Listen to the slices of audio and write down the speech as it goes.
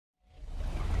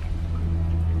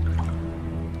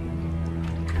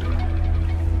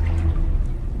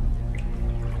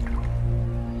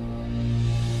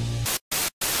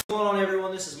What's going on,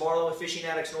 everyone? This is Marlon with Fishing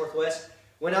Addicts Northwest.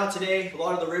 Went out today. A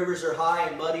lot of the rivers are high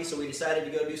and muddy, so we decided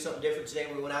to go do something different today.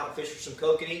 We went out and fished for some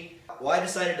kokanee. Well, I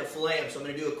decided to fillet them, so I'm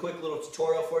going to do a quick little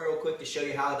tutorial for you real quick to show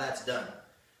you how that's done.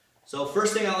 So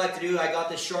first thing I like to do, I got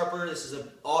this sharpener. This is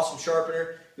an awesome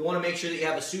sharpener. You want to make sure that you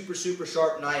have a super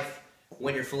sharp knife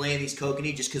when you're filleting these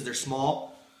kokanee, just because they're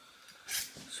small.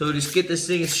 So just get this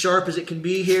thing as sharp as it can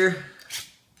be here.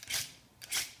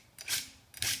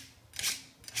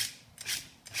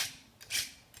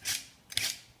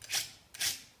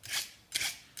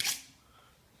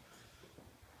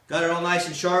 Got it all nice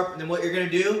and sharp, and then what you're going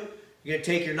to do, you're going to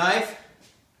take your knife,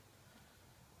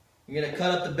 you're going to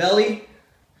cut up the belly,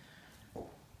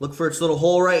 look for its little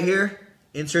hole right here,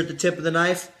 insert the tip of the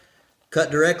knife,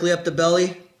 cut directly up the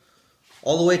belly,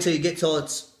 all the way till you get to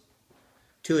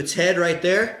its head right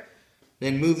there,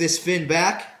 then move this fin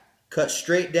back, cut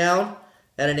straight down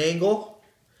at an angle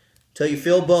till you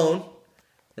feel bone,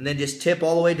 and then just tip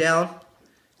all the way down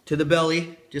to the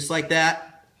belly, just like that.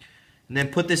 And then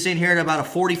put this in here at about a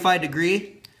 45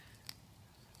 degree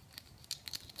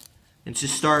and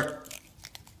just start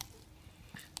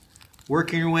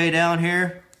working your way down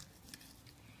here.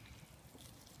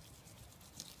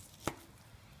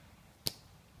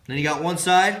 Then you got one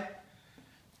side, and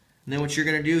then what you're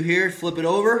going to do here, flip it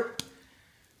over.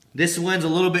 This one's a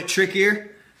little bit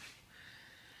trickier.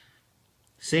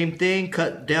 Same thing,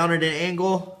 cut down at an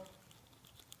angle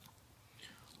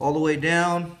all the way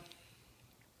down.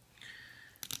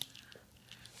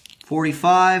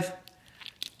 45.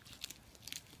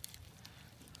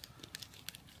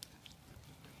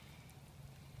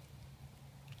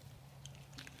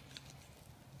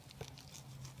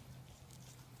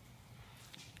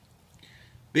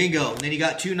 Bingo. And then you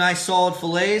got two nice solid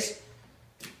fillets.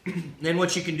 Then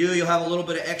what you can do, you'll have a little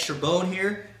bit of extra bone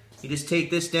here. You just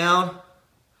take this down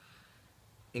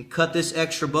and cut this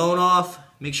extra bone off.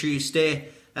 Make sure you stay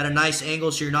at a nice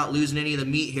angle so you're not losing any of the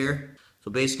meat here. So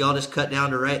basically I'll just cut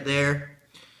down to right there,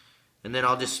 and then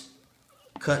I'll just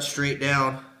cut straight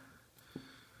down.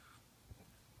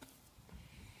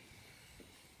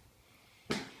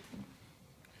 And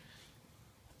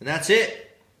that's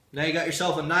it. Now you got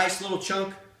yourself a nice little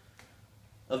chunk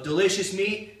of delicious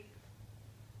meat.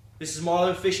 This is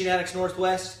Marlon, Fishing Addicts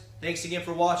Northwest. Thanks again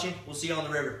for watching. We'll see you on the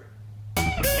river.